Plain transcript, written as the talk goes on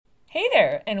Hey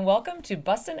there, and welcome to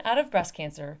Bustin' Out of Breast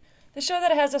Cancer, the show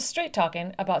that has us straight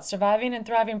talking about surviving and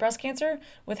thriving breast cancer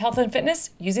with health and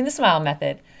fitness using the SMILE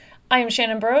method. I am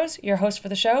Shannon Burrows, your host for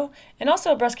the show, and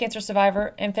also a breast cancer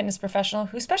survivor and fitness professional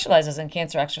who specializes in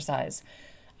cancer exercise.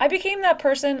 I became that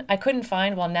person I couldn't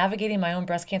find while navigating my own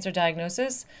breast cancer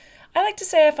diagnosis. I like to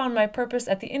say I found my purpose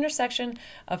at the intersection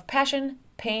of passion,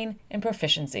 pain, and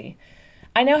proficiency.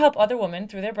 I now help other women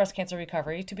through their breast cancer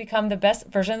recovery to become the best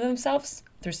version of themselves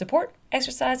through support,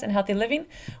 exercise, and healthy living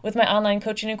with my online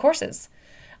coaching and courses.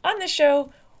 On this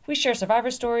show, we share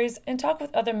survivor stories and talk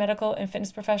with other medical and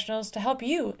fitness professionals to help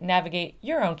you navigate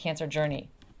your own cancer journey.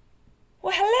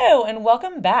 Well, hello and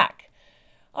welcome back.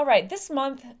 All right, this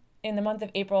month, in the month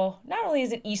of April, not only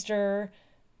is it Easter,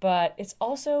 but it's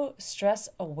also Stress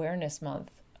Awareness Month.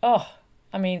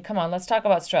 Come on, let's talk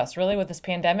about stress. Really, with this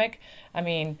pandemic,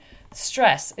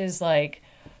 stress is like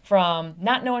from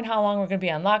not knowing how long we're going to be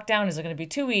on lockdown. Is it going to be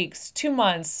 2 weeks, 2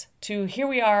 months, to here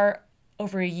we are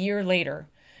over a year later.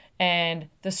 And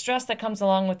the stress that comes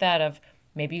along with that of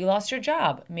maybe you lost your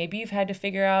job. Maybe you've had to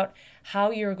figure out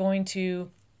how you're going to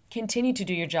continue to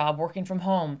do your job working from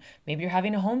home. Maybe you're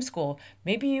having to homeschool.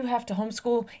 Maybe you have to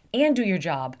homeschool and do your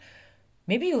job.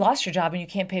 Maybe you lost your job and you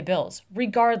can't pay bills.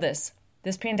 Regardless,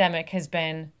 this pandemic has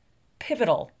been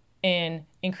pivotal in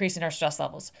increasing our stress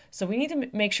levels. So we need to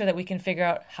make sure that we can figure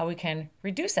out how we can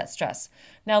reduce that stress.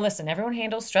 Now, listen, everyone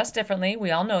handles stress differently. We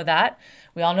all know that.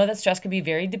 We all know that stress can be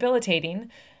very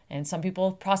debilitating, and some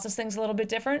people process things a little bit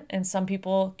different, and some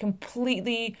people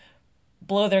completely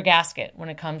blow their gasket when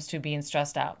it comes to being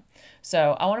stressed out.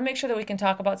 So I want to make sure that we can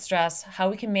talk about stress, how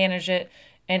we can manage it,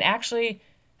 and actually,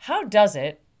 how does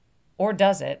it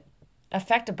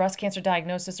affect a breast cancer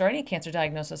diagnosis or any cancer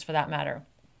diagnosis for that matter?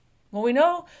 Well, we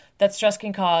know that stress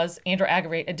can cause and or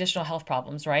aggravate additional health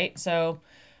problems, right? So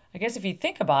I guess if you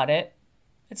think about it,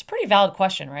 it's a pretty valid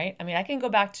question, right? I can go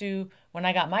back to when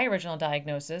I got my original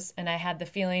diagnosis and I had the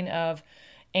feeling of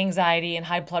anxiety and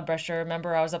high blood pressure.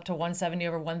 Remember, I was up to 170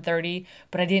 over 130,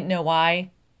 but I didn't know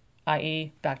why,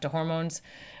 i.e. back to hormones.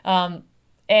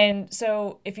 And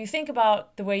so if you think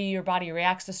about the way your body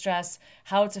reacts to stress,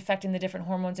 how it's affecting the different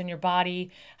hormones in your body,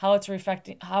 how it's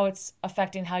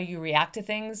affecting how you react to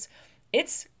things,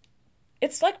 it's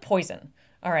like poison.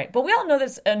 All right. But we all know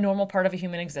that's a normal part of a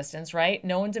human existence, right?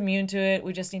 No one's immune to it.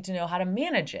 We just need to know how to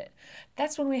manage it.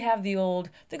 That's when we have the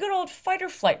good old fight or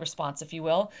flight response, if you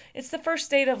will. It's the first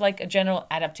state of like a general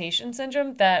adaptation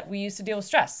syndrome that we use to deal with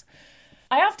stress.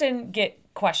 I often get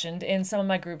questioned in some of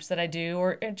my groups that I do,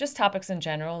 or just topics in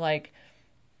general, like,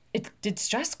 did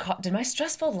my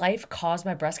stressful life cause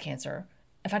my breast cancer?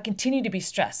 If I continue to be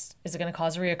stressed, is it going to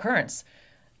cause a reoccurrence?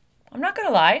 I'm not going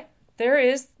to lie. There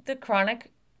is the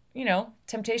chronic,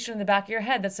 temptation in the back of your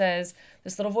head that says,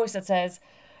 this little voice that says,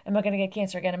 am I going to get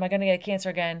cancer again? Am I going to get cancer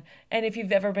again? And if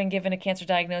you've ever been given a cancer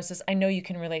diagnosis, I know you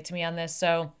can relate to me on this.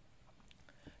 So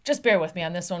just bear with me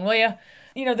on this one, will you?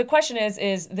 The question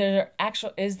is there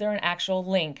an actual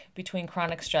link between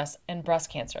chronic stress and breast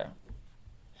cancer?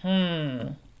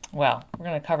 Well, we're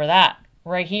going to cover that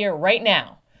right here, right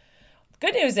now.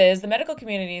 Good news is the medical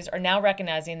communities are now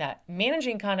recognizing that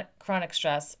managing chronic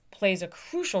stress plays a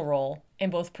crucial role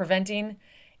in both preventing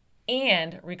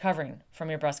and recovering from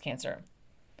your breast cancer.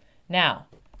 Now,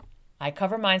 I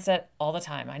cover mindset all the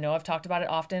time. I know I've talked about it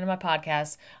often in my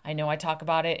podcast. I know I talk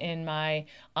about it in my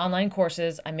online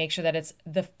courses. I make sure that it's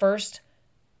the first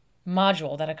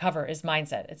module that I cover is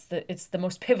mindset. It's the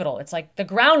most pivotal. It's like the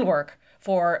groundwork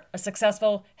for a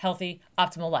successful, healthy,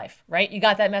 optimal life, right? You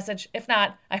got that message? If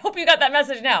not, I hope you got that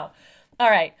message now. All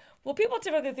right. Well, people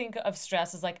typically think of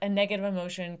stress as like a negative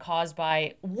emotion caused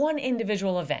by one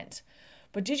individual event.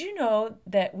 But did you know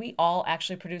that we all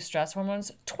actually produce stress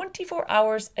hormones 24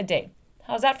 hours a day?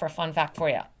 How's that for a fun fact for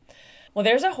you? Well,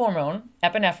 there's a hormone,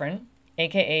 epinephrine,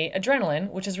 aka adrenaline,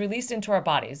 which is released into our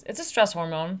bodies. It's a stress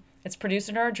hormone. It's produced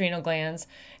in our adrenal glands,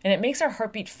 and it makes our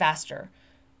heartbeat faster,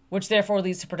 which therefore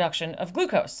leads to production of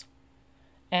glucose.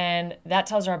 And that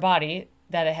tells our body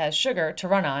that it has sugar to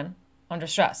run on under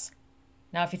stress.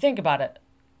 Now, if you think about it,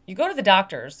 you go to the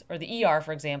doctors or the ER,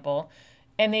 for example,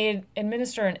 and they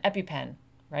administer an EpiPen,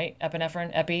 right? Epinephrine,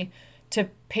 epi, to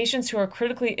patients who are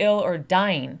critically ill or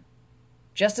dying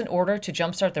just in order to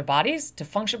jumpstart their bodies to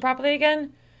function properly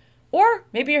again. Or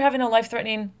maybe you're having a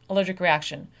life-threatening allergic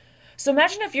reaction. So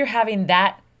imagine if you're having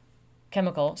that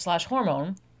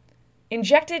chemical/hormone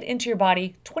injected into your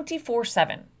body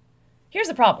 24/7. Here's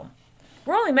the problem.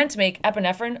 We're only meant to make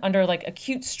epinephrine under like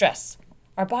acute stress.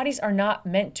 Our bodies are not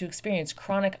meant to experience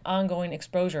chronic ongoing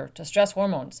exposure to stress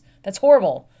hormones. That's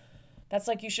horrible. That's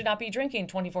like you should not be drinking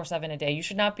 24/7 a day. You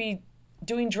should not be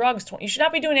doing drugs. You should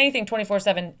not be doing anything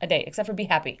 24/7 a day, except for be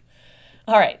happy.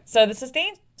 All right, so the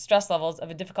sustained stress levels of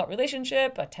a difficult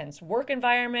relationship, a tense work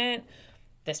environment,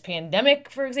 this pandemic,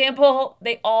 for example,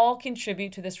 they all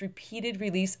contribute to this repeated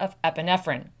release of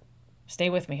epinephrine. Stay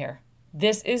with me here.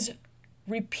 This is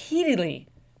repeatedly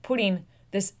putting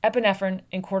this epinephrine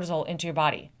and cortisol into your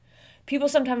body. People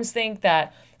sometimes think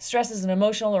that stress is an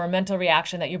emotional or a mental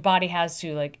reaction that your body has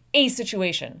to like a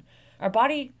situation. Our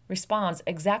body responds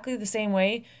exactly the same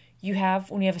way you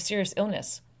have when you have a serious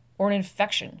illness or an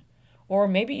infection or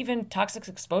maybe even toxic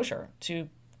exposure to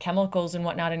chemicals and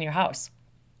whatnot in your house.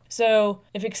 So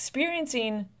if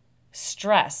experiencing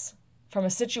stress from a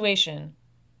situation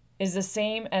is the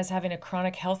same as having a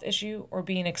chronic health issue or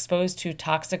being exposed to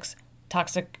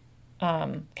toxic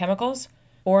chemicals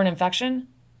or an infection,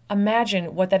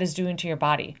 imagine what that is doing to your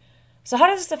body. So how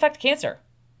does this affect cancer?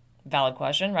 Valid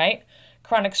question, right?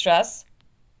 Chronic stress,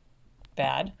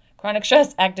 bad. Chronic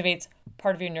stress activates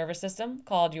part of your nervous system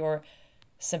called your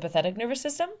sympathetic nervous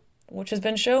system, which has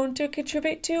been shown to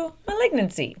contribute to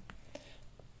malignancy.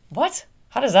 What?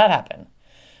 How does that happen?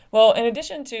 Well, in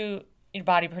addition to your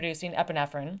body producing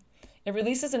epinephrine, it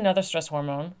releases another stress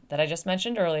hormone that I just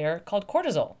mentioned earlier called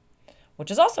cortisol,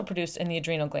 which is also produced in the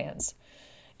adrenal glands.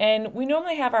 And we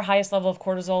normally have our highest level of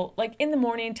cortisol like in the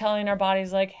morning, telling our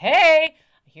bodies like, hey,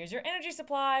 here's your energy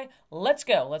supply. Let's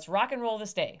go. Let's rock and roll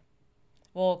this day.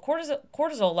 Well,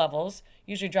 cortisol levels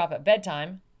usually drop at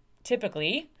bedtime,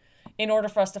 typically, in order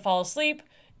for us to fall asleep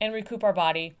and recoup our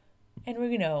body. And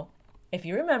we know, if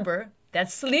you remember,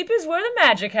 that sleep is where the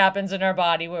magic happens in our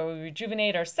body, where we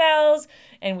rejuvenate our cells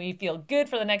and we feel good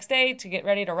for the next day to get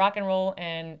ready to rock and roll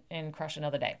and crush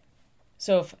another day.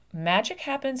 So if magic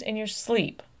happens in your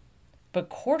sleep, but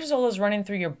cortisol is running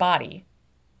through your body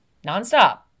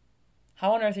nonstop,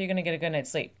 how on earth are you going to get a good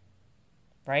night's sleep,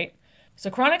 right? So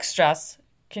chronic stress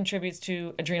contributes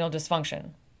to adrenal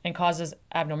dysfunction and causes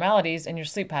abnormalities in your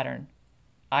sleep pattern,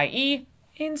 i.e.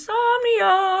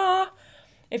 insomnia.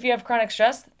 If you have chronic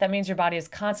stress, that means your body is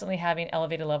constantly having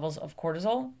elevated levels of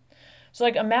cortisol. So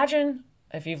like imagine,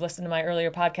 if you've listened to my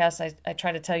earlier podcasts, I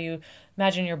try to tell you,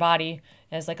 imagine your body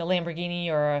as like a Lamborghini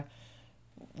or a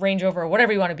Range Rover or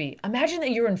whatever you want to be. Imagine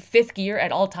that you're in fifth gear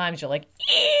at all times. You're like,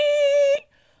 ee!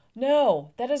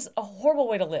 No, that is a horrible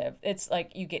way to live. It's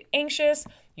like you get anxious,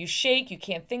 you shake, you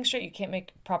can't think straight, you can't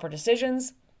make proper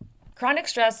decisions. Chronic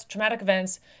stress, traumatic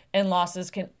events, and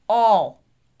losses can all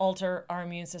alter our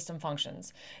immune system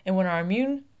functions. And when our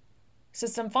immune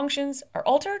system functions are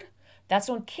altered, that's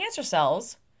when cancer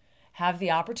cells have the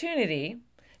opportunity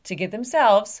to get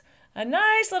themselves a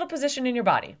nice little position in your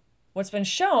body. What's been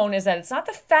shown is that it's not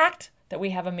the fact that we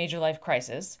have a major life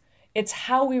crisis, it's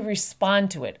how we respond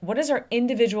to it. What is our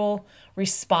individual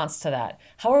response to that?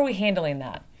 How are we handling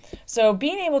that? So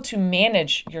being able to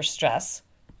manage your stress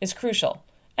is crucial.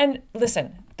 And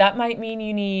listen, that might mean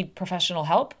you need professional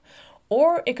help,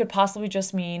 or it could possibly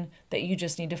just mean that you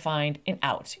just need to find an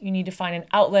out. You need to find an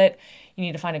outlet. You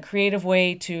need to find a creative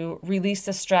way to release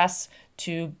the stress,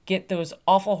 to get those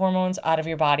awful hormones out of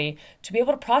your body, to be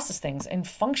able to process things and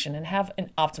function and have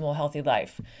an optimal, healthy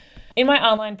life. In my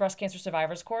online breast cancer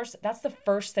survivors course, that's the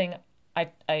first thing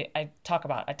I talk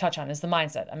about, I touch on, is the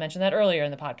mindset. I mentioned that earlier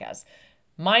in the podcast.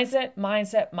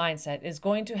 Mindset is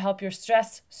going to help your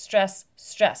stress.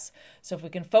 So if we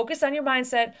can focus on your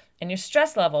mindset and your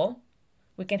stress level,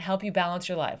 we can help you balance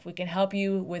your life. We can help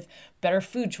you with better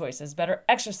food choices, better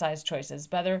exercise choices,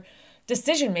 better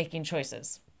decision-making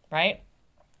choices, right?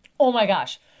 Oh my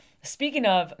gosh. Speaking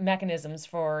of mechanisms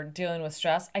for dealing with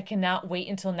stress, I cannot wait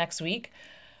until next week.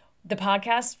 The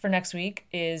podcast for next week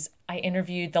is I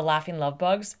interviewed the Laughing Love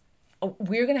Bugs.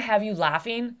 We're going to have you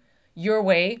laughing your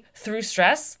way through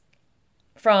stress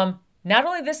from not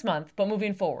only this month, but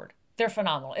moving forward. They're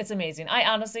phenomenal. It's amazing. I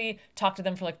honestly talked to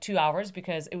them for like 2 hours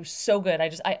because it was so good.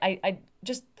 I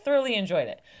just thoroughly enjoyed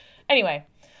it. Anyway,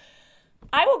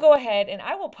 I will go ahead and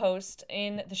I will post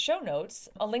in the show notes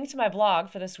a link to my blog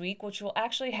for this week, which will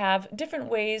actually have different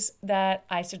ways that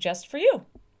I suggest for you.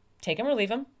 Take them or leave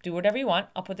them. Do whatever you want.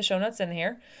 I'll put the show notes in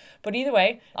here. But either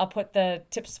way, I'll put the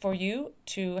tips for you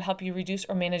to help you reduce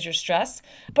or manage your stress.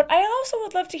 But I also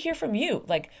would love to hear from you.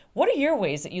 Like, what are your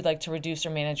ways that you'd like to reduce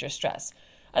or manage your stress?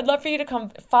 I'd love for you to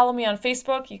come follow me on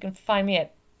Facebook. You can find me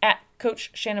at Coach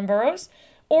Shannon Burrows.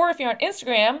 Or if you're on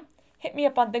Instagram, hit me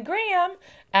up on the gram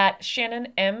at Shannon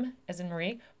M, as in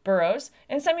Marie, Burrows,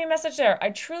 and send me a message there. I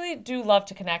truly do love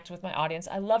to connect with my audience.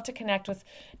 I love to connect with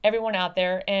everyone out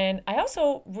there. And I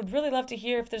also would really love to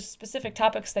hear if there's specific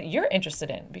topics that you're interested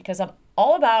in, because I'm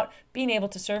all about being able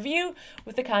to serve you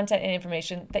with the content and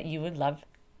information that you would love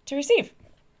to receive.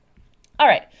 All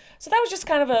right. So that was just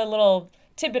kind of a little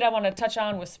tidbit I want to touch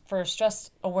on was for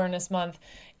Stress Awareness Month,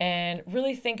 and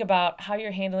really think about how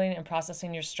you're handling and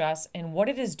processing your stress and what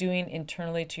it is doing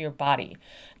internally to your body.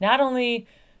 Not only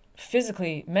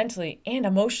physically, mentally, and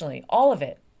emotionally, all of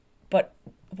it, but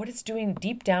what it's doing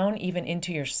deep down, even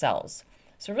into your cells.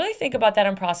 So really think about that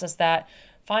and process that.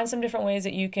 Find some different ways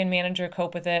that you can manage or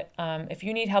cope with it. If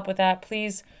you need help with that,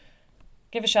 please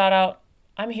give a shout out.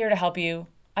 I'm here to help you.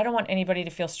 I don't want anybody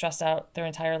to feel stressed out their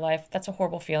entire life. That's a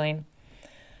horrible feeling.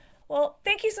 Well,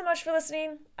 thank you so much for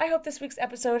listening. I hope this week's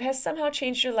episode has somehow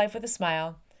changed your life with a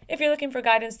smile. If you're looking for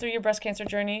guidance through your breast cancer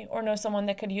journey or know someone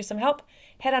that could use some help,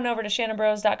 head on over to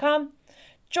shannonburrows.com,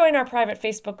 join our private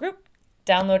Facebook group,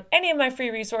 download any of my free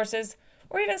resources,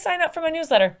 or even sign up for my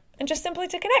newsletter, and just simply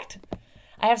to connect.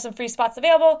 I have some free spots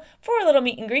available for a little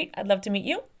meet and greet. I'd love to meet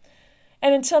you.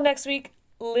 And until next week,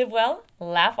 live well,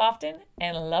 laugh often,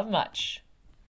 and love much.